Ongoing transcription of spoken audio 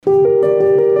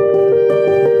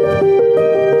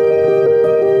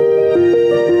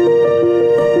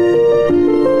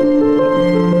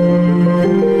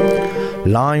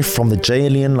Live from the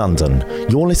JLE in London,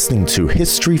 you're listening to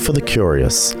History for the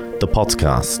Curious, the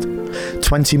podcast.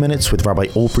 20 minutes with Rabbi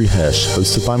Aubrey Hirsch,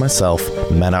 hosted by myself,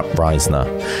 Menat Reisner.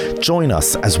 Join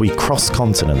us as we cross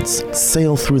continents,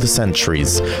 sail through the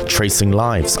centuries, tracing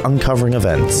lives, uncovering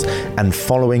events, and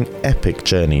following epic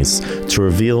journeys to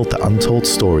reveal the untold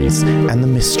stories and the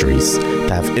mysteries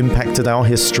that have impacted our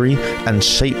history and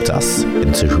shaped us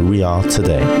into who we are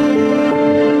today.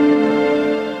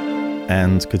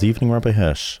 And good evening, Rabbi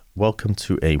Hirsch. Welcome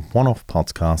to a one-off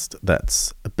podcast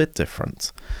that's a bit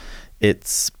different.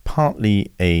 It's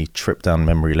partly a trip down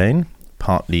memory lane,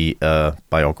 partly a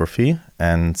biography,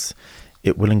 and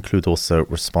it will include also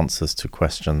responses to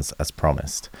questions as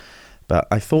promised. But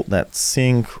I thought that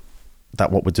seeing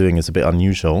that what we're doing is a bit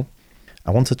unusual,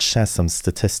 I wanted to share some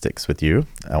statistics with you,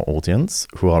 our audience,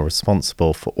 who are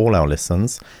responsible for all our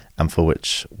listens and for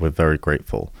which we're very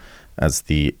grateful. As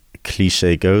the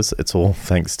cliche goes, it's all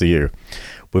thanks to you.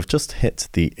 We've just hit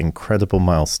the incredible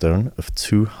milestone of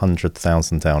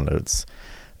 200,000 downloads.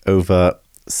 Over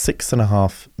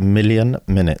 6.5 million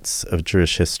minutes of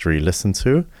Jewish history listened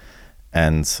to,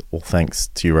 and all thanks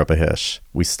to you, Rabbi Hirsch.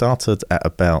 We started at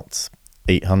about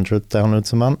 800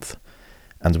 downloads a month,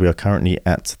 and we are currently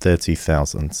at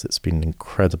 30,000. It's been an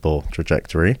incredible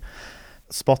trajectory.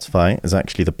 Spotify is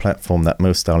actually the platform that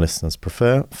most of our listeners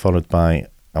prefer, followed by,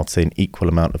 I would say, an equal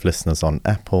amount of listeners on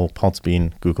Apple,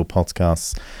 Podbean, Google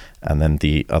Podcasts, and then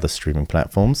the other streaming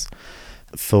platforms.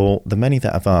 For the many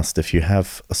that have asked, if you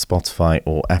have a Spotify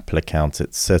or Apple account,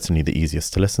 it's certainly the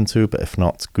easiest to listen to, but if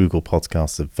not, Google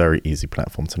Podcasts is a very easy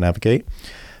platform to navigate.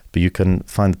 But you can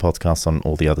find the podcast on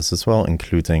all the others as well,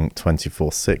 including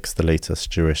 24/6, the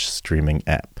latest Jewish streaming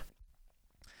app.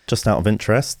 Just out of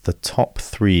interest, the top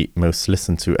 3 most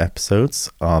listened to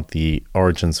episodes are the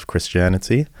Origins of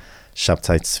Christianity,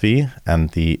 Shabtai Tzvi,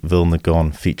 and the Vilna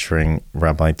Gaon featuring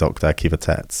Rabbi Dr. Akiva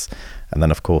Tetz, and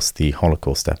then of course the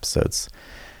Holocaust episodes.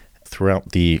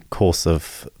 Throughout the course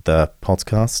of the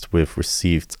podcast, we've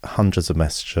received hundreds of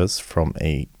messages from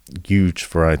a huge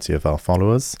variety of our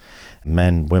followers,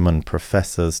 men, women,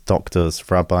 professors,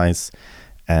 doctors, rabbis,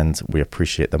 and we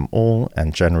appreciate them all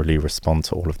and generally respond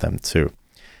to all of them too.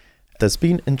 There's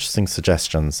been interesting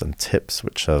suggestions and tips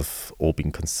which have all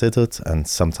been considered and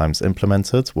sometimes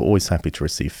implemented. We're always happy to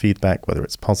receive feedback, whether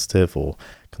it's positive or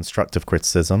constructive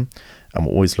criticism. And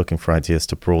we're always looking for ideas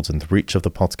to broaden the reach of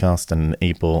the podcast and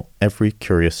enable every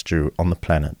curious Jew on the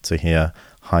planet to hear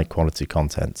high quality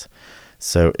content.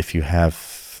 So if you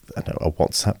have a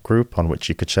WhatsApp group on which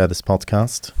you could share this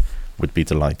podcast, we'd be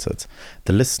delighted.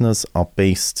 The listeners are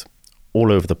based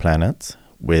all over the planet,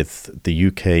 with the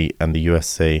UK and the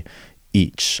USA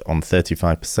each on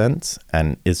 35%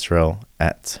 and Israel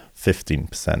at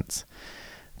 15%.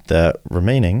 The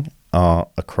remaining are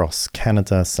across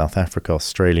Canada, South Africa,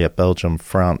 Australia, Belgium,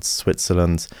 France,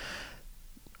 Switzerland.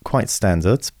 Quite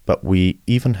standard, but we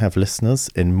even have listeners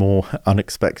in more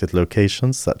unexpected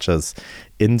locations such as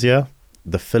India,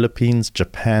 the Philippines,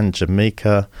 Japan,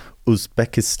 Jamaica,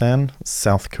 Uzbekistan,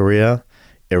 South Korea,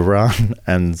 Iran,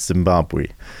 and Zimbabwe,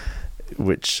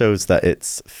 which shows that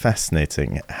it's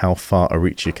fascinating how far a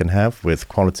reach you can have with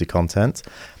quality content.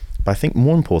 But I think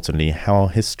more importantly, how our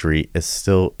history is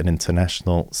still an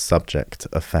international subject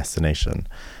of fascination.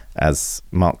 As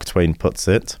Mark Twain puts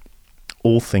it,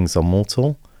 all things are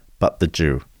mortal, but the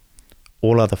Jew.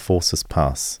 All other forces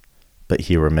pass, but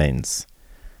he remains.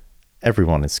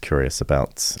 Everyone is curious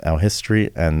about our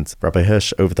history, and Rabbi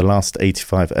Hirsch, over the last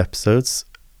 85 episodes,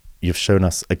 you've shown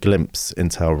us a glimpse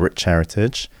into our rich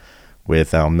heritage,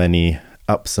 with our many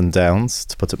ups and downs,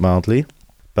 to put it mildly,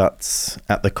 but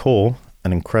at the core,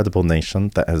 an incredible nation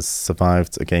that has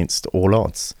survived against all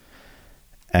odds.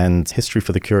 And History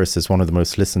for the Curious is one of the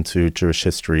most listened to Jewish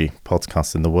history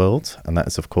podcasts in the world, and that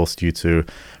is of course due to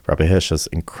Rabbi Hirsch's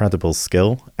incredible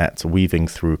skill at weaving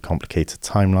through complicated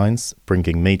timelines,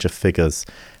 bringing major figures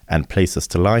and places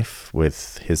to life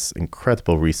with his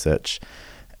incredible research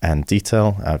and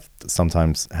detail. I've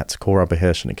sometimes had to call Rabbi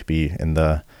Hirsch, and it could be in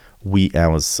the wee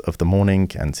hours of the morning,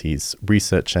 and he's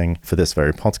researching for this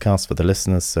very podcast for the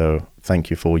listeners. So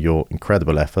thank you for your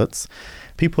incredible efforts.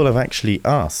 People have actually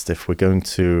asked if we're going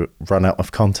to run out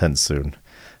of content soon,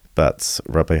 but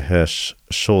Rabbi Hirsch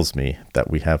assures me that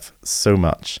we have so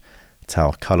much to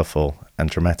our colorful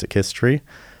and dramatic history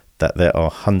that there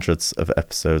are hundreds of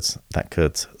episodes that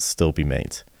could still be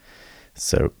made.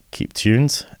 So keep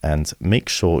tuned and make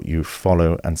sure you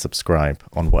follow and subscribe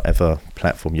on whatever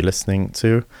platform you're listening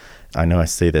to. I know I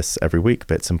say this every week,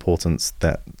 but it's important.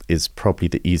 That is probably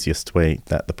the easiest way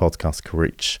that the podcast can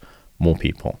reach more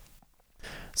people.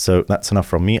 So that's enough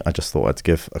from me. I just thought I'd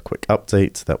give a quick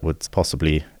update that would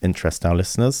possibly interest our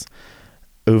listeners.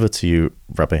 over to you,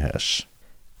 Rabbi Hirsch.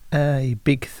 A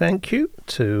big thank you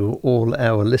to all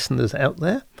our listeners out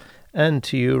there, and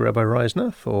to you, Rabbi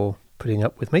Reisner, for putting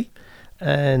up with me.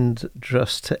 And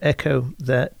just to echo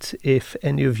that, if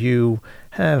any of you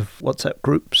have WhatsApp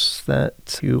groups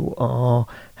that you are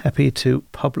happy to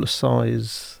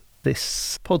publicize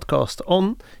this podcast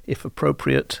on, if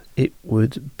appropriate, it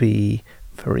would be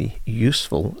very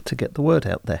useful to get the word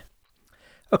out there.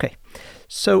 Okay,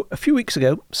 so a few weeks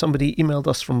ago, somebody emailed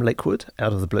us from Lakewood,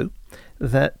 out of the blue,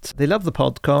 that they love the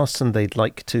podcast and they'd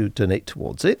like to donate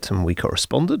towards it, and we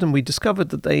corresponded, and we discovered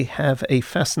that they have a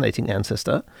fascinating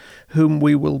ancestor whom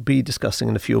we will be discussing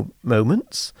in a few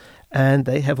moments, and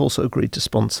they have also agreed to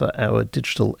sponsor our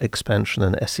digital expansion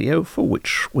and SEO, for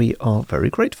which we are very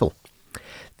grateful.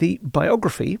 The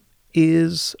biography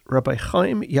is Rabbi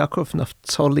Chaim Yaakov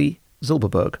Naftali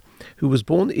Zilberberg, who was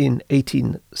born in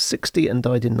 1860 and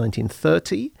died in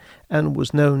 1930, and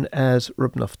was known as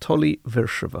Reb Naftali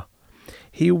Vershuva.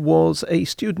 He was a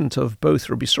student of both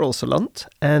Rabbi Yisrael Salant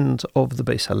and of the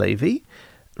Beis Halevi,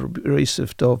 Rabbi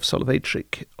Yosef Dov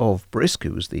Soloveitchik of Brisk,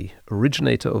 who was the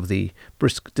originator of the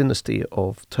Brisk dynasty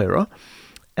of Torah,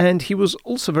 and he was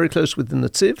also very close with the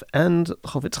Netziv and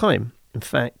Chofetz Chaim. In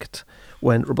fact,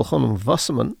 when Rabbi Elchanan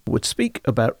Wasserman would speak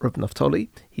about Reb Naftali,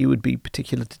 he would be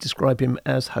particular to describe him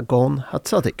as Hagon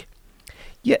HaTzadik.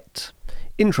 Yet,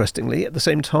 interestingly, at the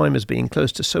same time as being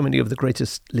close to so many of the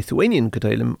greatest Lithuanian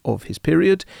Gedolim of his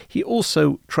period, he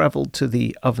also travelled to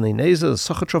the Avnei Nezer,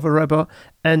 the Sochatrova Rebbe,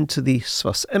 and to the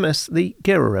Sfas Emes, the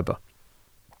Gera Rebbe.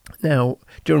 Now,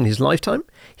 during his lifetime,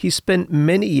 he spent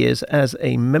many years as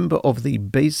a member of the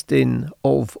Beis Din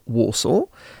of Warsaw,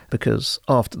 because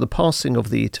after the passing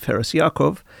of the Tiferes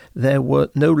Yaakov, there were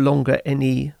no longer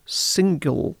any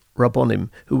single Rabbonim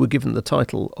who were given the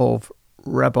title of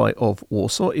Rabbi of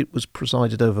Warsaw. It was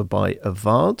presided over by a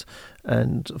Vard,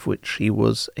 and of which he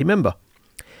was a member.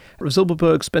 Rav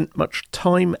Zilberberg spent much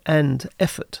time and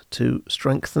effort to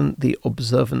strengthen the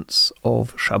observance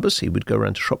of Shabbos. He would go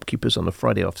around to shopkeepers on a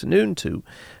Friday afternoon to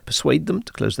persuade them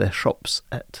to close their shops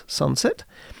at sunset.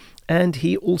 And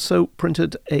he also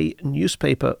printed a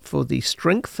newspaper for the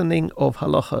strengthening of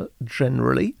halacha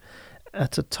generally,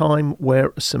 at a time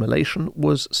where assimilation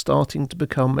was starting to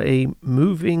become a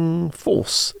moving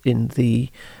force in the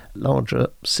larger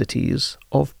cities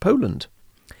of Poland.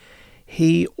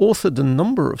 He authored a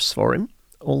number of Sforim,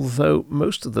 although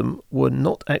most of them were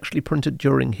not actually printed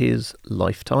during his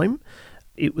lifetime.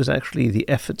 It was actually the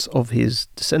efforts of his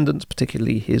descendants,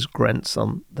 particularly his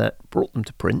grandson, that brought them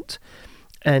to print.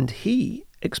 And he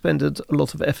expended a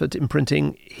lot of effort in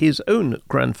printing his own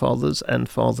grandfather's and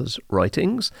father's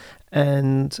writings,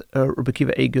 and Rabbi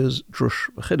Akiva Eger's Drush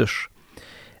V'Chiddush.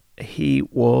 He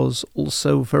was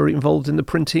also very involved in the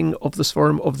printing of the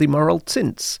Sforim of the Maharal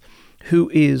Tzintz,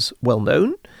 who is well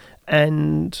known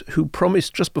and who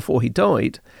promised just before he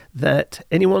died that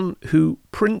anyone who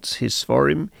prints his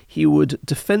Sforim, he would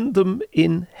defend them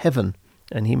in heaven.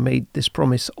 And he made this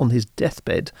promise on his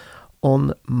deathbed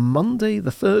on Monday,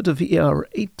 the 3rd of Iyar,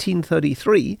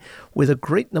 1833, with a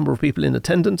great number of people in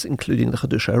attendance, including the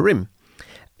Chiddushei HaRim.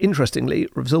 Interestingly,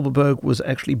 Rav Zilberberg was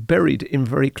actually buried in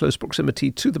very close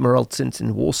proximity to the Maharal Tzintz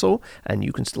in Warsaw, and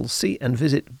you can still see and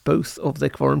visit both of their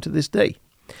Kvarim to this day.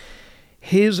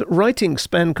 His writings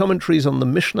span commentaries on the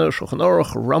Mishnah, Shulchan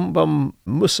Aruch, Rambam,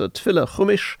 Musa, Tefillah,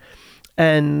 Chumash,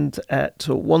 and at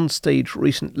one stage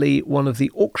recently, one of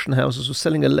the auction houses was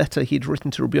selling a letter he'd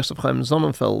written to Rabbi Yosef Chaim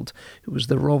Sonnenfeld, who was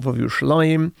the Rav of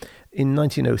Yerushalayim, in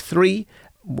 1903,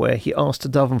 where he asked to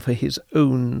daven for his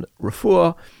own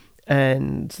refuah,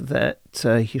 and that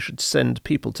he should send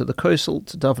people to the Kosel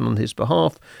to daven on his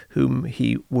behalf, whom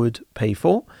he would pay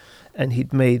for. And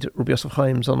he'd made Rabbi Yosef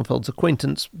Chaim Sonnenfeld's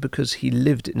acquaintance because he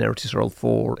lived in Eretz Yisrael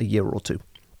for a year or two.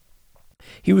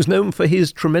 He was known for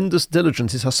his tremendous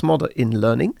diligence, his hasmada in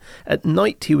learning. At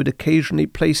night he would occasionally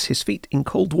place his feet in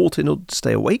cold water in order to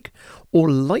stay awake,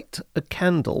 or light a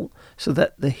candle so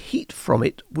that the heat from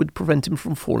it would prevent him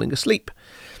from falling asleep.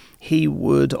 He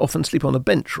would often sleep on a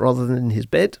bench rather than in his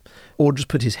bed, or just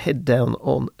put his head down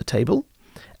on a table.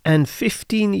 And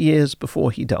 15 years before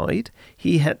he died,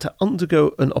 he had to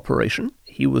undergo an operation.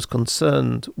 He was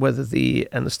concerned whether the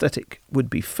anesthetic would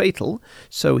be fatal,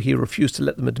 so he refused to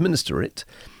let them administer it.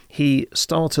 He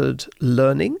started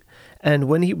learning, and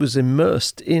when he was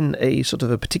immersed in a sort of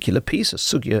a particular piece, a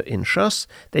sugya in Shas,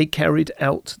 they carried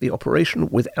out the operation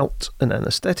without an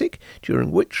anesthetic, during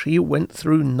which he went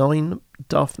through 9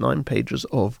 pages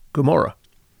of Gemara.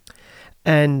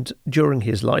 And during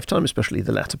his lifetime, especially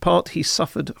the latter part, he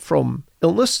suffered from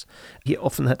illness. He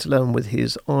often had to learn with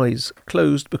his eyes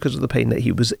closed because of the pain that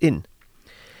he was in.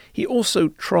 He also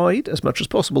tried, as much as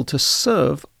possible, to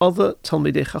serve other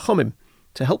Talmidei Chachomim,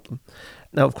 to help them.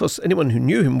 Now, of course, anyone who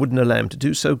knew him wouldn't allow him to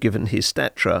do so, given his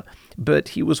stature, but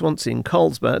he was once in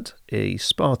Carlsbad, a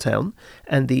spa town,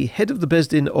 and the head of the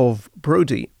Bezdin of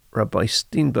Brody, Rabbi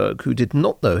Steinberg, who did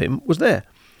not know him, was there.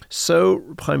 So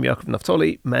Reb Chaim Yaakov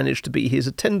Naftali managed to be his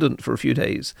attendant for a few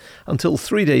days, until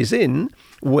 3 days in,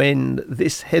 when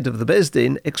this head of the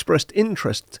Bezdin expressed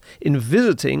interest in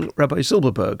visiting Rabbi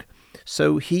Zilberberg.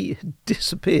 So he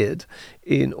disappeared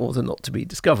in order not to be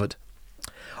discovered.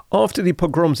 After the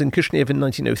pogroms in Kishinev in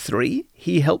 1903,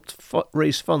 he helped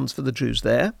raise funds for the Jews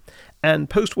there, and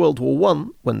post-World War I,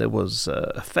 when there was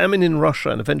a famine in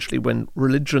Russia and eventually when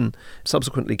religion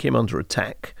subsequently came under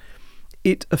attack,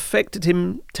 it affected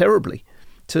him terribly,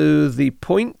 to the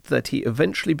point that he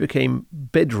eventually became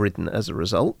bedridden as a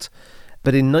result.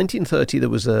 But in 1930, there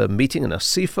was a meeting in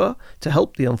Asifa to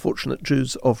help the unfortunate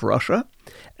Jews of Russia,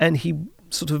 and he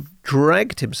sort of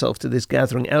dragged himself to this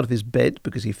gathering out of his bed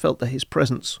because he felt that his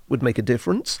presence would make a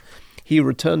difference. He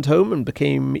returned home and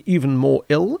became even more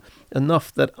ill,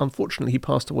 enough that unfortunately he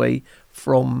passed away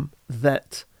from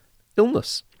that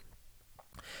illness.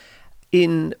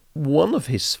 In one of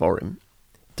his Sforim,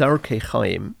 Darkei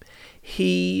Chaim,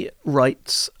 he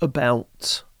writes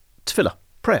about tefillah,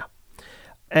 prayer,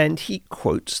 and he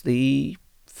quotes the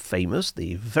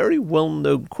very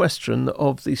well-known question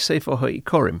of the Sefer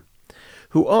HaIkorim,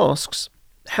 who asks,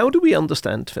 how do we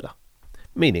understand tefillah?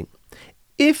 Meaning,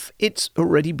 if it's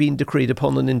already been decreed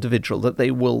upon an individual that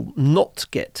they will not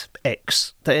get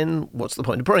X, then what's the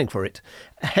point of praying for it?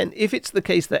 And if it's the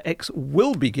case that X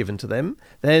will be given to them,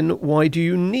 then why do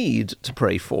you need to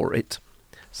pray for it?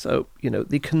 So,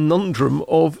 the conundrum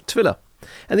of tefillah.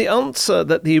 And the answer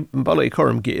that the Balei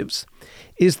Korim gives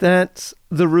is that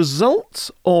the result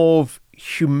of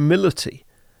humility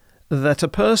that a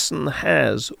person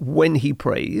has when he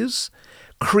prays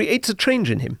creates a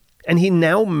change in him, and he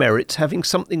now merits having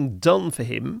something done for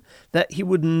him that he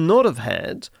would not have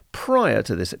had prior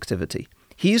to this activity.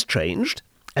 He is changed,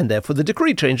 and therefore the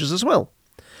decree changes as well.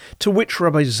 To which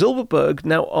Rabbi Zilberberg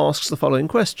now asks the following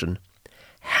question: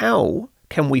 how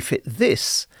can we fit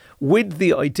this with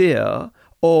the idea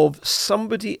of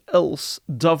somebody else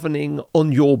davening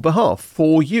on your behalf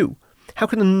for you? How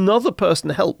can another person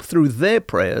help through their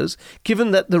prayers,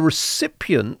 given that the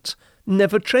recipient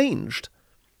never changed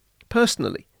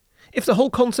personally? If the whole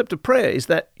concept of prayer is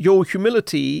that your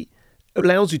humility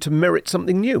allows you to merit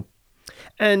something new.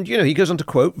 And, he goes on to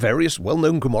quote various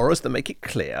well-known Gemaras that make it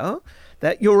clear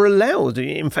that you're allowed,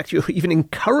 in fact, you're even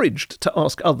encouraged to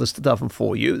ask others to daven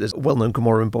for you. There's a well-known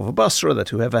Gemara in Bava Basra that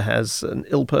whoever has an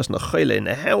ill person, a chayla, in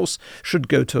their house, should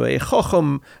go to a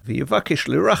chacham, v'yivakish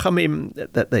l'rachamim,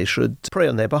 that they should pray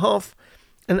on their behalf.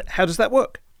 And how does that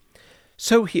work?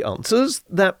 So he answers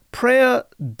that prayer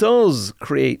does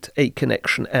create a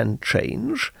connection and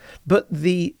change, but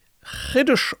the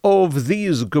chiddush of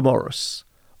these Gemaras,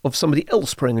 of somebody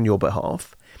else praying on your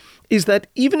behalf, is that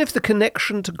even if the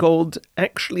connection to God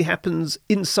actually happens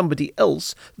in somebody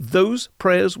else, those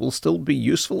prayers will still be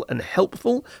useful and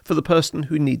helpful for the person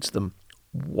who needs them.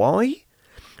 Why?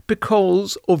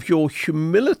 Because of your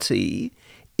humility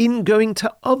in going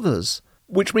to others,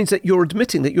 which means that you're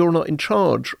admitting that you're not in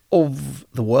charge of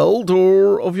the world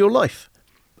or of your life.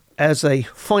 As a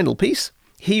final piece,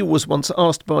 he was once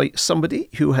asked by somebody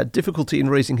who had difficulty in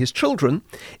raising his children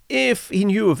if he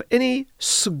knew of any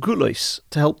segulos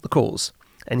to help the cause.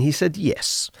 And he said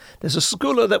yes. There's a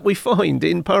segula that we find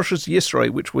in Parshas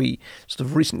Yisro, which we sort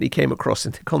of recently came across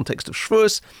in the context of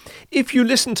Shavuos. If you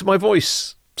listen to my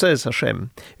voice, says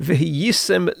Hashem,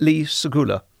 v'yisem li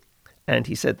segula. And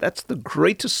he said that's the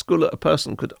greatest segula a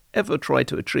person could ever try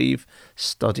to achieve,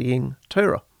 studying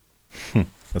Torah.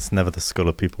 That's never the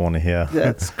segula people want to hear.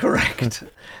 That's correct.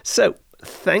 So,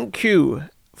 thank you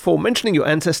for mentioning your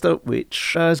ancestor,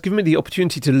 which has given me the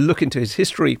opportunity to look into his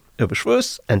history over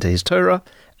Shavuos and to his Torah.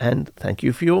 And thank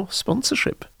you for your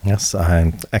sponsorship. Yes,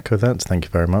 I echo that. Thank you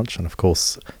very much. And of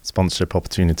course, sponsorship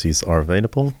opportunities are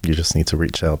available. You just need to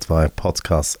reach out via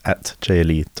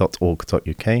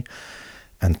podcasts@jle.org.uk.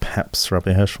 And perhaps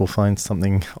Rabbi Hirsch will find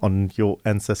something on your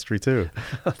ancestry too,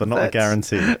 but not a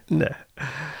guarantee. No.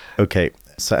 Okay,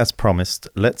 so as promised,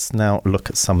 let's now look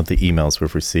at some of the emails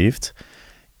we've received.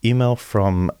 Email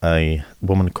from a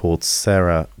woman called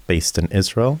Sarah, based in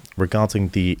Israel, regarding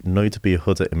the Noda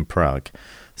B'Yehuda in Prague.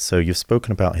 So you've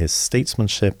spoken about his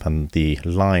statesmanship and the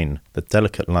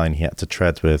delicate line he had to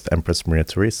tread with Empress Maria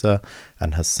Theresa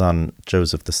and her son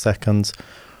Joseph II.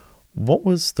 What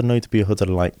was the Noda B'Yehuda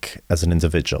like as an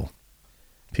individual?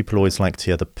 People always like to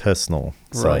hear the personal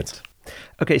side. Right.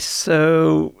 Okay,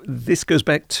 so this goes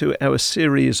back to our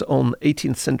series on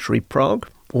 18th century Prague,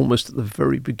 almost at the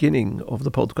very beginning of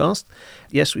the podcast.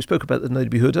 Yes, we spoke about the Noda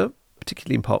Bihudeh,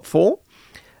 particularly in part 4.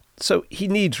 So he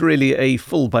needs really a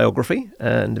full biography,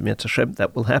 and Miat Hashem,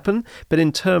 that will happen. But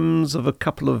in terms of a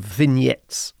couple of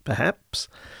vignettes, perhaps,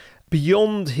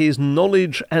 beyond his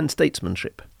knowledge and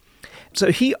statesmanship.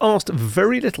 So he asked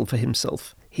very little for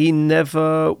himself. He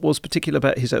never was particular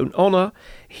about his own honour.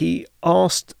 He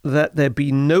asked that there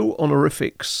be no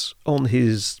honorifics on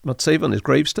his matzeva, on his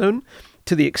gravestone,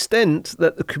 to the extent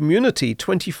that the community,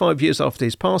 25 years after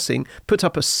his passing, put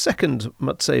up a second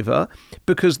matzeva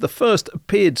because the first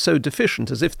appeared so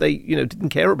deficient, as if they, didn't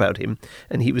care about him,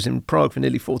 and he was in Prague for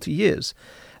nearly 40 years.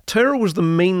 Torah was the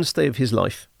mainstay of his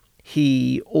life.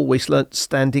 He always learnt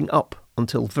standing up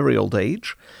until very old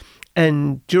age.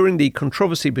 And during the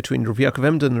controversy between Rav Yaakov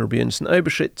Emden and Rabbi Yonasan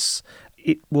Eibeshitz,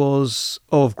 it was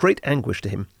of great anguish to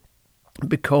him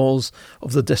because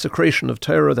of the desecration of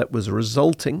Torah that was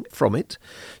resulting from it.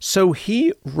 So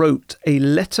he wrote a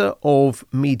letter of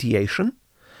mediation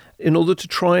in order to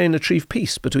try and achieve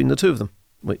peace between the two of them,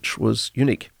 which was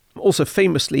unique. Also,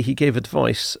 famously, he gave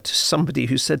advice to somebody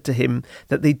who said to him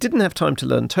that they didn't have time to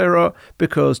learn Torah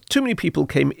because too many people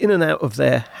came in and out of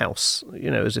their house,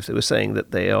 as if they were saying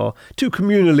that they are too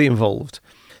communally involved.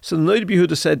 So the Noda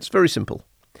Bihudeh said, it's very simple.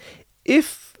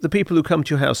 If the people who come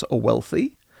to your house are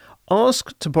wealthy,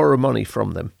 ask to borrow money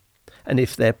from them. And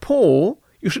if they're poor,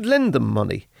 you should lend them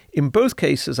money. In both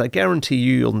cases, I guarantee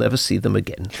you'll never see them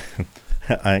again.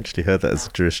 I actually heard that as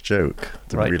a Jewish joke.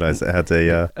 Didn't realise it had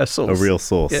a source. A real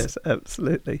source. Yes,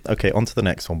 absolutely. Okay, on to the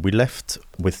next one. We left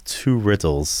with 2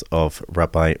 riddles of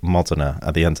Rabbi Modena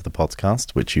at the end of the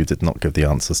podcast, which you did not give the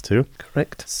answers to.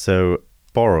 Correct. So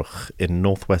Baruch in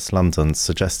northwest London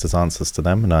suggested answers to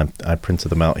them, and I printed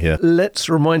them out here. Let's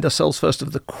remind ourselves first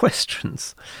of the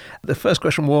questions. The first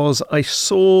question was, I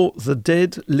saw the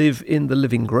dead live in the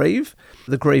living grave.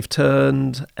 The grave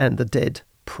turned and the dead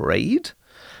prayed.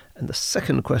 And the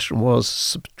second question was,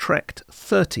 subtract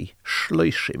 30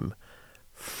 shloshim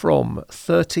from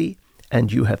 30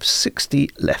 and you have 60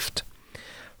 left.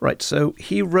 Right, so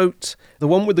he wrote, the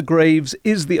one with the graves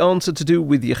is the answer to do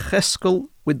with Yecheskel,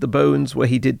 with the bones where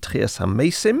he did Trias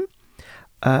HaMesim.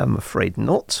 I'm afraid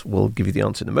not. We'll give you the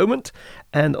answer in a moment.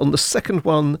 And on the second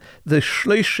one, the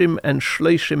shloshim and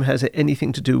shloshim has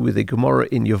anything to do with the Gemara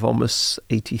in Yevamos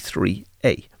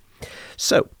 83a.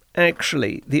 So,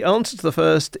 actually, the answer to the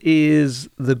first is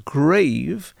the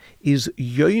grave is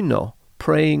Yono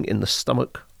praying in the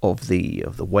stomach of the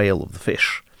whale, of the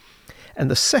fish.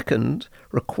 And the second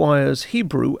requires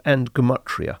Hebrew and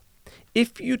Gematria.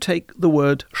 If you take the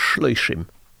word shloshim,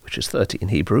 which is 30 in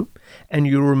Hebrew, and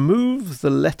you remove the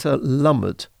letter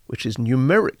lamed, which is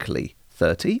numerically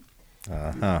 30,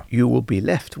 you will be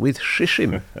left with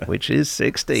shishim, which is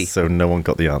 60. So no one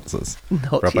got the answers.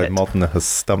 Not Rabbi yet. Modena has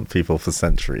stumped people for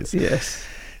centuries. Yes.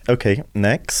 Okay,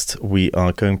 next we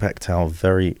are going back to our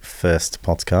very first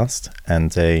podcast,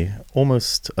 and a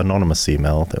almost anonymous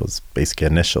email, that was basically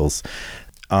initials,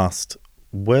 asked,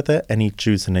 were there any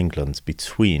Jews in England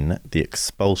between the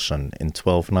expulsion in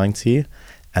 1290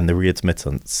 and the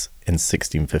readmittance in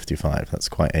 1655? That's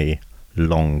quite a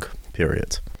long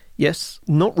period. Yes,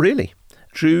 not really.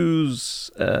 Jews,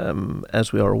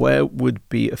 as we are aware, would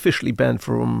be officially banned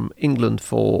from England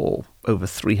for over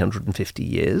 350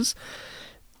 years.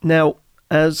 Now,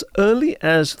 as early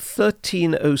as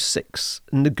 1306,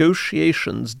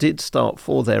 negotiations did start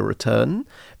for their return,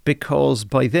 because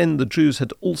by then the Jews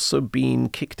had also been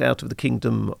kicked out of the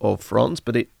Kingdom of France,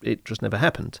 but it just never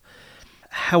happened.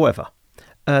 However,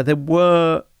 there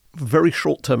were very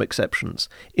short-term exceptions.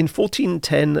 In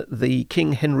 1410, the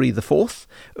King Henry IV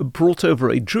brought over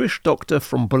a Jewish doctor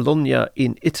from Bologna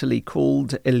in Italy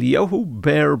called Eliyahu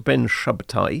Ber ben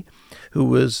Shabtai, who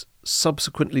was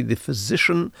subsequently the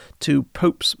physician to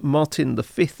Popes Martin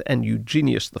V and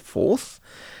Eugenius IV.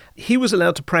 He was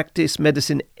allowed to practice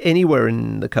medicine anywhere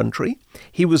in the country.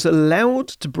 He was allowed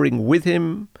to bring with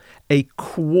him a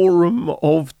quorum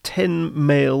of 10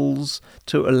 males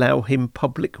to allow him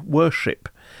public worship,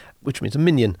 which means a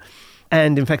minyan.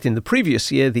 And in fact, in the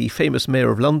previous year, the famous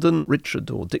mayor of London, Richard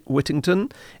or Dick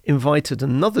Whittington, invited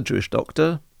another Jewish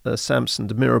doctor, Samson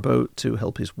de Mirabeau, to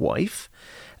help his wife.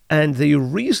 And the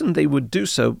reason they would do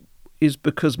so is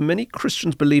because many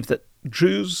Christians believed that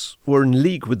Jews were in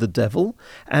league with the devil,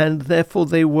 and therefore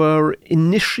they were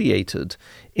initiated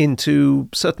into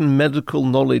certain medical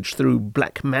knowledge through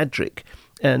black magic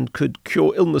and could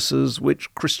cure illnesses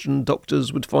which Christian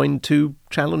doctors would find too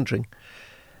challenging.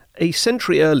 A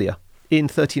century earlier, in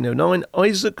 1309,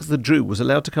 Isaac the Jew was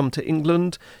allowed to come to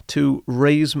England to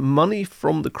raise money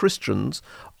from the Christians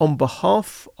on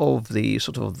behalf of the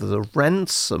the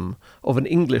ransom of an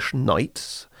English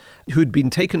knight who'd been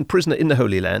taken prisoner in the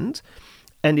Holy Land.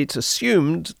 And it's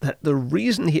assumed that the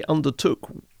reason he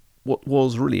undertook what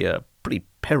was really a pretty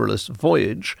perilous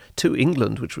voyage to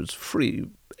England, which was free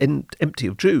and empty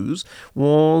of Jews,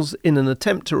 was in an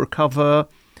attempt to recover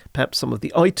perhaps some of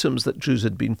the items that Jews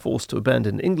had been forced to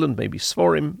abandon in England, maybe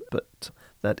Sforim, but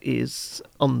that is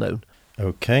unknown.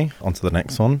 Okay, on to the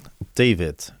next one.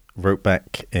 David wrote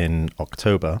back in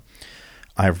October,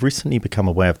 I have recently become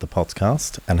aware of the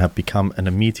podcast and have become an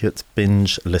immediate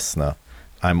binge listener.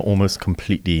 I'm almost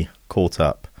completely caught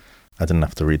up. I didn't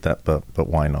have to read that, but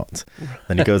why not?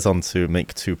 Then he goes on to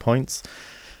make 2 points.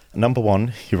 Number one,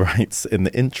 he writes, in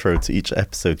the intro to each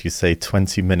episode, you say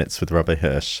 20 minutes with Rabbi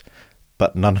Hirsch,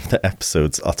 but none of the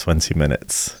episodes are 20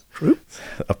 minutes. True.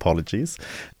 Apologies.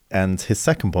 And his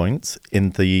second point, in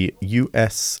the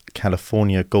US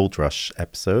California Gold Rush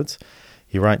episode,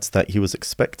 he writes that he was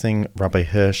expecting Rabbi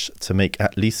Hirsch to make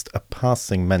at least a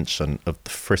passing mention of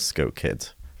the Frisco Kid.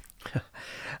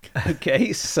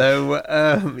 Okay,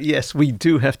 so yes, we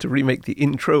do have to remake the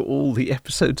intro. All the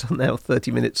episodes are now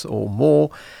 30 minutes or more.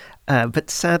 But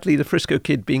sadly, the Frisco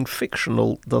Kid being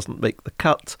fictional doesn't make the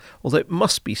cut, although it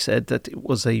must be said that it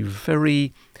was a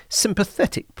very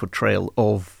sympathetic portrayal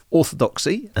of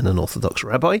orthodoxy and an Orthodox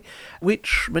rabbi,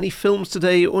 which many films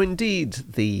today, or indeed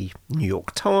the New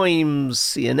York Times,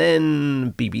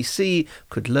 CNN, BBC,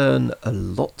 could learn a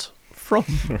lot from.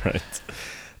 Right.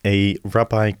 A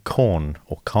Rabbi Korn,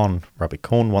 Rabbi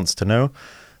Korn wants to know,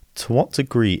 to what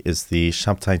degree is the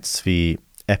Shabtai Tzvi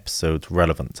episode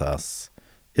relevant to us?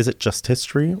 Is it just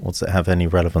history, or does it have any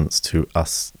relevance to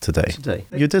us today?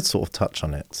 You did sort of touch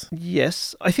on it.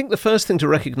 Yes. I think the first thing to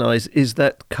recognize is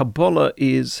that Kabbalah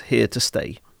is here to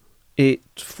stay. It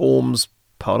forms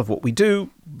part of what we do,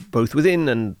 both within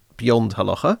and beyond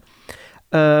halacha.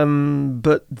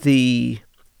 But the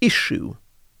issue,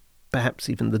 perhaps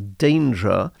even the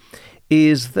danger,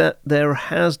 is that there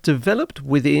has developed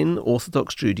within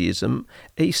Orthodox Judaism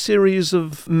a series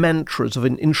of mantras, of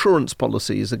insurance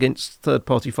policies against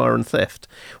third-party fire and theft,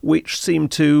 which seem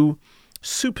to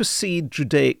supersede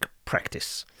Judaic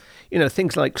practice. You know,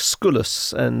 things like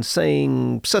skulus and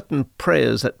saying certain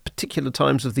prayers at particular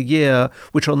times of the year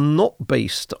which are not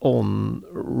based on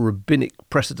rabbinic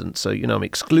precedent. So, you know, I'm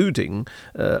excluding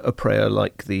a prayer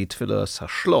like the Tefillah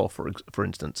Sashlo, for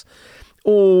instance.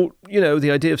 Or, you know,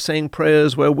 the idea of saying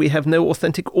prayers where we have no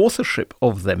authentic authorship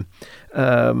of them.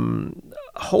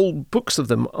 Whole books of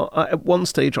them. At one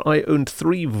stage, I owned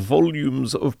 3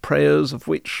 volumes of prayers, of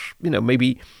which, you know,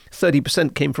 maybe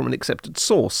 30% came from an accepted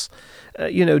source.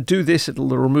 Do this,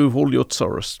 it'll remove all your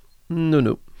tzoros.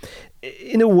 No.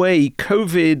 In a way,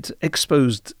 COVID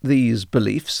exposed these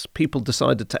beliefs. People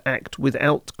decided to act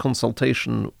without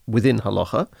consultation within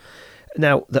halacha.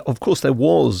 Now, of course, there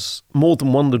was more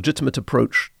than one legitimate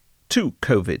approach to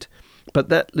COVID, but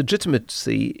that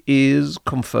legitimacy is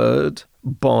conferred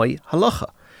by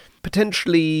halacha.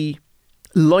 Potentially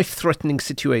life-threatening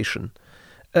situation.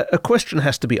 A question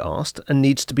has to be asked and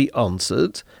needs to be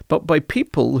answered, but by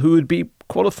people who would be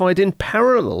qualified in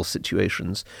parallel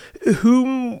situations.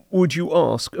 Whom would you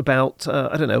ask about,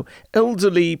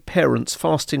 elderly parents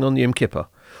fasting on Yom Kippur?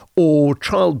 Or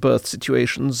childbirth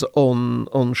situations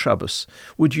on Shabbos?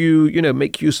 Would you,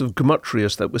 make use of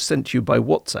gematриas that were sent to you by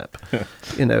WhatsApp?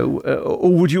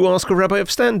 Or would you ask a rabbi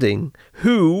of standing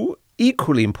who,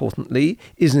 equally importantly,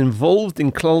 is involved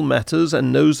in klal matters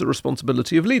and knows the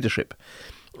responsibility of leadership?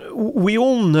 We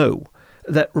all know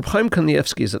that Reb Chaim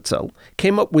Kanievsky Zatzal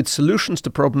came up with solutions to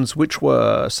problems which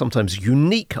were sometimes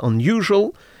unique,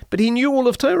 unusual, but he knew all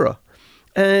of Torah.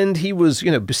 And he was,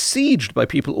 besieged by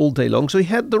people all day long, so he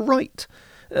had the right.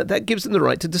 That gives him the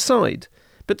right to decide.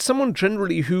 But someone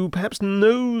generally who perhaps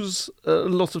knows a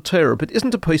lot of Torah, but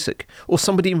isn't a posek, or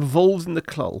somebody involved in the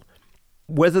klal,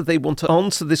 whether they want to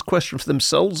answer this question for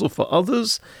themselves or for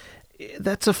others,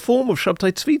 that's a form of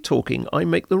Shabtai Tzvi talking. I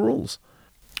make the rules.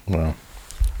 Well,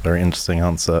 very interesting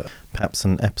answer. Perhaps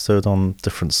an episode on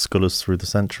different scholars through the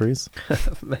centuries?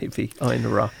 Maybe. Ein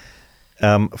Ra.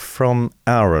 From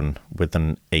Aaron with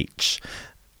an H.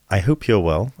 I hope you're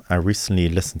well. I recently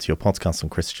listened to your podcast on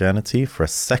Christianity for a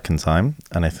second time,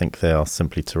 and I think they are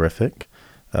simply terrific.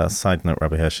 Side note,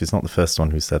 Rabbi Hirsch, she's not the first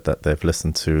one who said that they've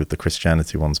listened to the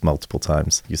Christianity ones multiple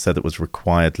times. You said it was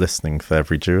required listening for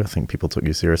every Jew. I think people took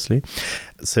you seriously.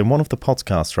 So in one of the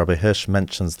podcasts, Rabbi Hirsch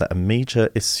mentions that a major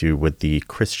issue with the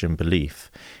Christian belief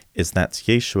is that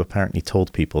Yeshu apparently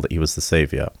told people that he was the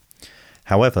savior.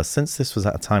 However, since this was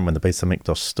at a time when the Beis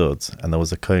HaMikdash stood and there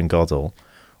was a Kohen Gadol,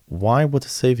 why would a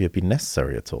saviour be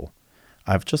necessary at all?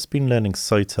 I've just been learning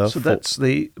Sota. So that's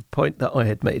the point that I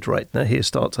had made, right? Now here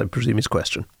starts, I presume, his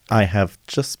question. I have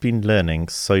just been learning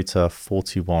Sota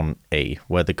 41a,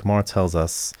 where the Gemara tells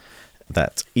us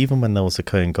that even when there was a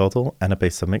Kohen Gadol and a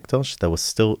Beis HaMikdash, there was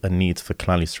still a need for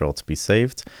Klal Yisrael to be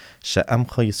saved.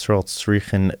 She'amcha Yisrael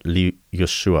tzrichin li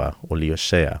Yoshua or li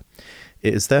Yoshea.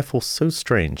 It is therefore so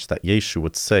strange that Yeshu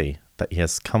would say that he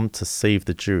has come to save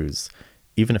the Jews,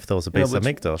 even if there was a Beis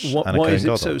HaMikdash and a Kohen Gadol. Why is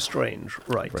it so strange?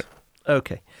 Right.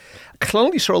 Okay.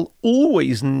 Klal Yisrael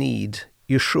always need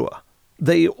Yeshua.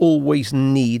 They always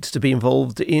need to be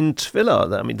involved in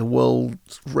Tefillah. I mean, the world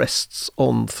rests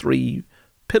on three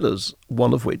pillars,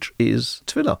 one of which is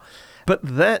Tefillah. But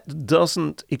that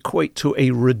doesn't equate to a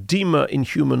redeemer in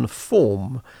human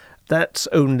form. That's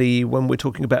only when we're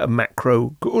talking about a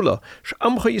macro geula.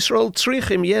 Amcha Yisrael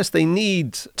tzrichim, yes, they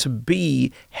need to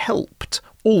be helped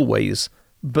always,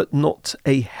 but not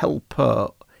a helper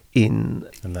in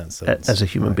that sense, as a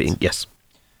human being. Yes.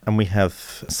 And we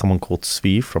have someone called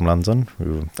Zvi from London,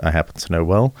 who I happen to know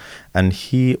well, and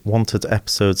he wanted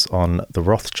episodes on the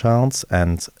Rothschilds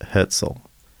and Herzl.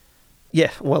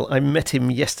 Yeah, well, I met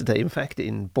him yesterday, in fact,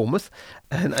 in Bournemouth,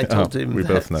 and I told him we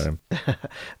both know him.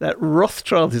 that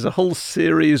Rothschild is a whole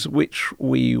series which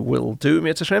we will do,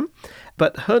 Miat Hashem,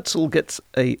 but Herzl gets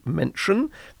a mention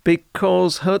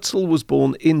because Herzl was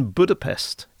born in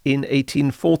Budapest in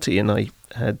 1840, and I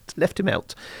had left him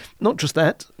out. Not just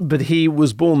that, but he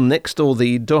was born next door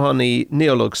the Doheny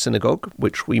Neolog Synagogue,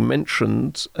 which we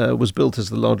mentioned was built as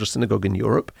the largest synagogue in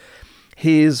Europe.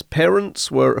 His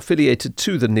parents were affiliated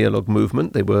to the Neolog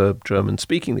movement. They were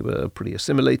German-speaking. They were pretty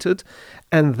assimilated.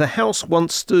 And the house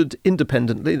once stood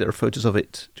independently. There are photos of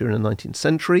it during the 19th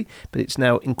century, but it's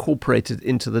now incorporated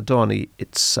into the Doheny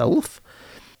itself.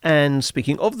 And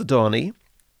speaking of the Doheny,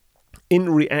 in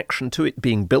reaction to it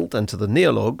being built and to the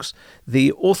Neologs,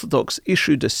 the Orthodox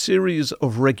issued a series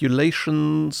of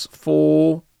regulations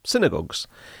for synagogues,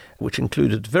 which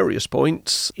included various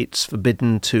points. It's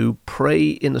forbidden to pray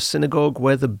in a synagogue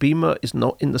where the bima is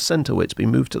not in the center, where it's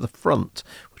been moved to the front,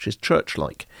 which is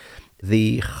church-like.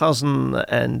 The chazan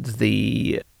and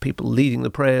the people leading the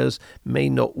prayers may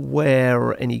not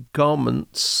wear any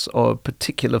garments or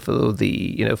particular for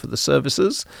the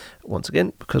services, once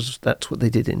again, because that's what they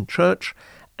did in church.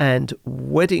 And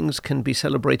weddings can be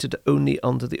celebrated only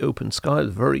under the open sky.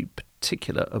 Very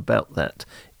particular about that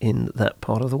in that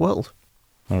part of the world.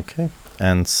 Okay,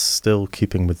 and still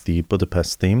keeping with the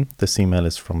Budapest theme, this email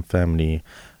is from family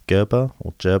Gerber,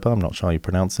 or Gerber, I'm not sure how you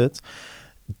pronounce it.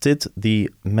 Did the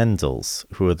Mendels,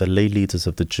 who are the lay leaders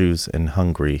of the Jews in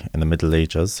Hungary in the Middle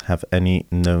Ages, have any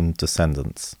known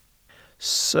descendants?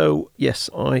 So, yes,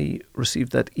 I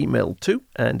received that email too,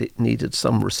 and it needed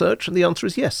some research, and the answer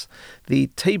is yes. The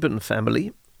Taban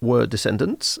family were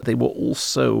descendants. They were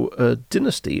also a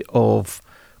dynasty of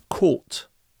court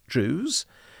Jews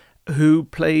who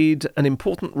played an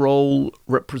important role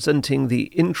representing the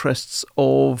interests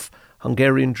of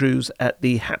Hungarian Jews at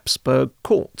the Habsburg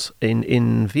court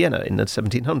in Vienna in the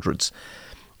 1700s.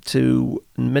 To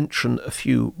mention a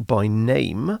few by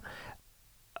name,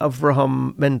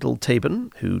 Avraham Mendel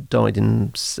Taban, who died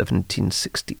in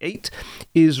 1768,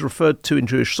 is referred to in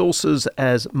Jewish sources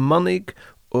as Manig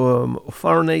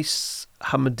Ufarnes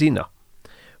Hamadina,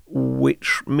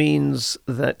 which means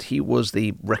that he was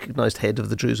the recognized head of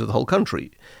the Jews of the whole country.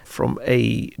 From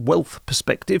a wealth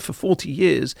perspective, for 40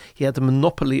 years, he had the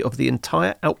monopoly of the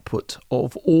entire output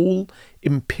of all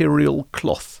imperial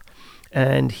cloth.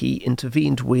 And he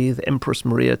intervened with Empress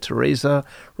Maria Theresa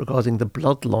regarding the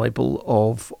blood libel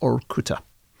of Orkuta.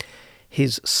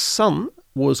 His son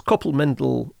was Koppel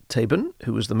Mendel Taban,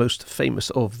 who was the most famous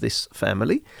of this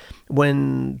family.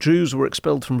 When Jews were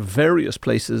expelled from various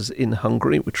places in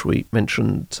Hungary, which we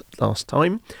mentioned last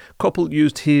time, Koppel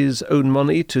used his own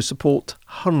money to support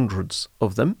hundreds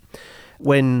of them.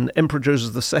 When Emperor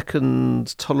Joseph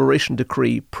II's toleration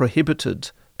decree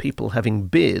prohibited people having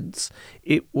beards,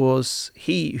 it was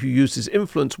he who used his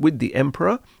influence with the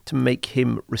emperor to make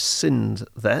him rescind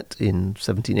that in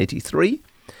 1783.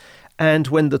 And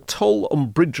when the toll on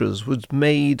bridges was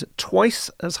made twice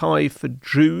as high for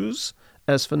Jews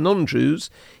as for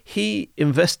non-Jews, he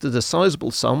invested a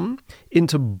sizable sum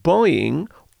into buying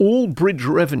all bridge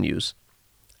revenues.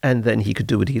 And then he could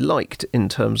do what he liked in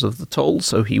terms of the toll,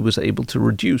 so he was able to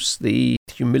reduce the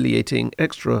humiliating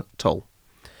extra toll.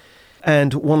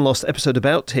 And one last episode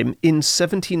about him. In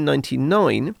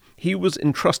 1799, he was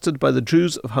entrusted by the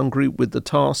Jews of Hungary with the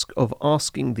task of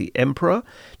asking the emperor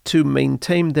to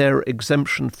maintain their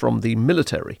exemption from the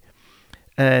military.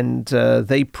 And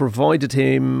they provided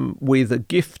him with a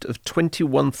gift of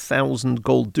 21,000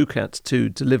 gold ducats to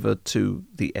deliver to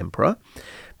the emperor.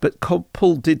 But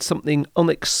Paul did something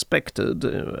unexpected,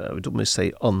 I would almost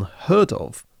say unheard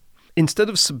of. Instead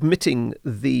of submitting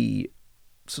the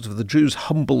Jews'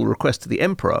 humble request to the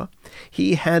emperor,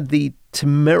 he had the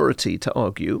temerity to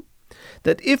argue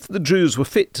that if the Jews were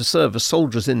fit to serve as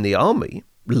soldiers in the army,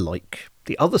 like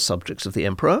the other subjects of the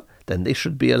emperor, then they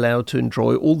should be allowed to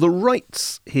enjoy all the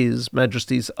rights His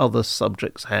Majesty's other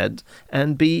subjects had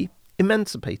and be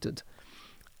emancipated.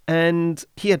 And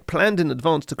he had planned in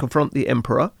advance to confront the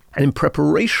emperor, and in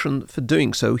preparation for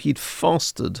doing so, he'd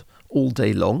fasted all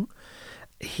day long.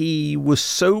 He was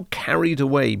so carried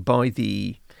away by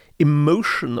the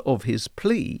emotion of his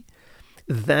plea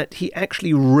that he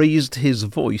actually raised his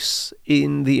voice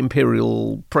in the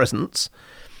imperial presence.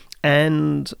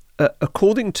 And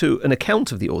according to an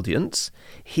account of the audience,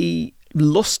 he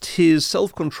lost his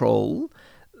self-control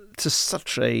to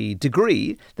such a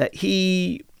degree that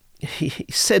he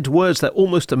said words that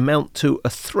almost amount to a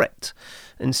threat,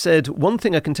 and said, "One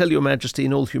thing I can tell your Majesty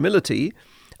in all humility,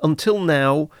 until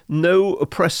now, no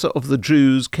oppressor of the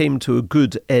Jews came to a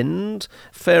good end.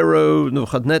 Pharaoh,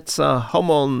 Nebuchadnezzar,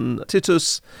 Haman,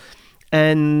 Titus."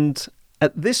 And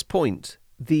at this point,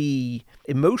 the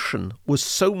emotion was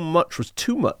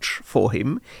too much for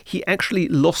him. He actually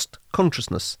lost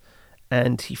consciousness,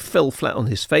 and he fell flat on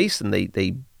his face, and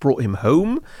they brought him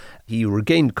home. He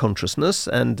regained consciousness,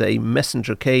 and a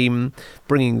messenger came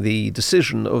bringing the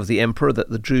decision of the emperor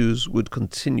that the Jews would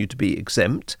continue to be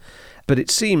exempt. But it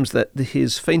seems that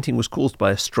his fainting was caused by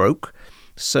a stroke.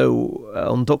 So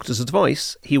on doctor's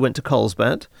advice, he went to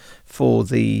Carlsbad for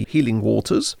the healing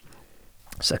waters.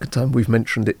 Second time we've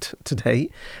mentioned it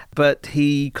today. But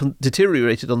he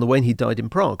deteriorated on the way, and he died in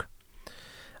Prague.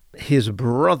 His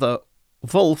brother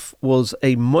Wolf was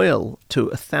a mohel to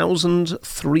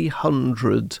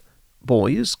 1,300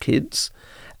 kids,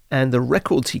 and the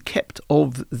records he kept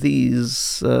of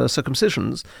these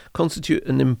circumcisions constitute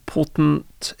an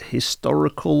important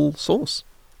historical source.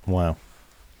 Wow.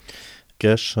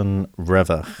 Gershon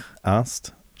Revach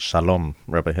asked, Shalom,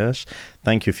 Rabbi Hirsch.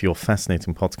 Thank you for your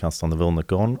fascinating podcast on the Vilna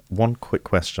Gaon. One quick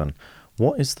question.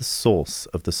 What is the source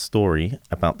of the story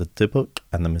about the Dybbuk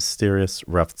and the mysterious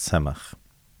Rav Tzemach?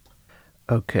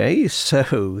 Okay,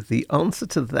 so the answer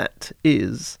to that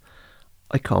is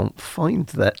I can't find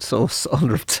that source on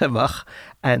Rav Tzemach,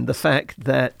 and the fact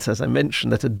that, as I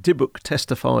mentioned, that a Dybbuk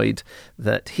testified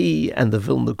that he and the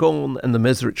Vilna Gaon and the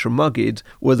Mezritcher Maggid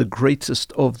were the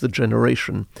greatest of the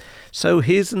generation. So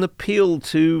here's an appeal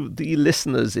to the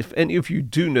listeners. If any of you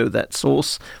do know that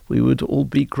source, we would all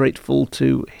be grateful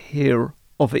to hear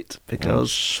of it, because I'm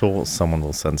sure someone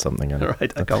will send something in. All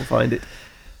right, I can't find it.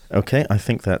 Okay, I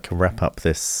think that can wrap up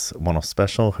this one-off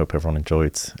special. Hope everyone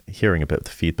enjoyed hearing a bit of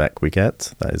the feedback we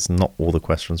get. That is not all the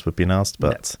questions we've been asked,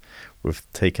 but we've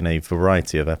taken a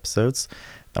variety of episodes,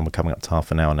 and we're coming up to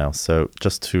half an hour now. So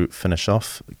just to finish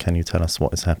off, can you tell us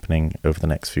what is happening over the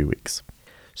next few weeks?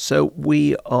 So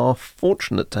we are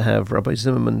fortunate to have Rabbi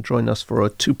Zimmerman join us for a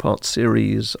two-part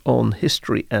series on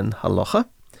history and halacha.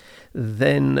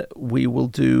 Then we will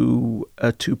do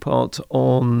a two-part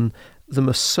on the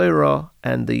Masorah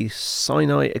and the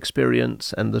Sinai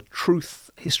experience and the truth,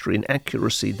 history and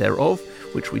accuracy thereof,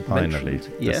 which we'd mentioned.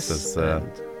 This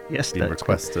has been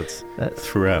requested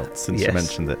throughout since you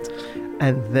mentioned it.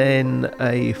 And then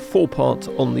a 4-part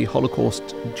on the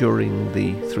Holocaust during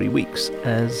the 3 weeks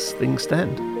as things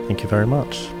stand. Thank you very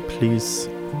much. Please,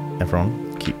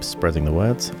 everyone, keep spreading the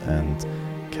word and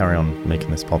carry on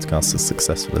making this podcast as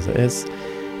successful as it is.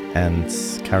 And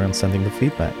carry on sending the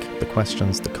feedback, the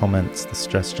questions, the comments, the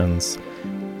suggestions,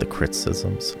 the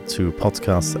criticisms to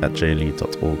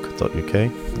podcasts@jle.org.uk.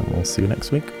 And we'll see you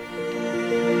next week.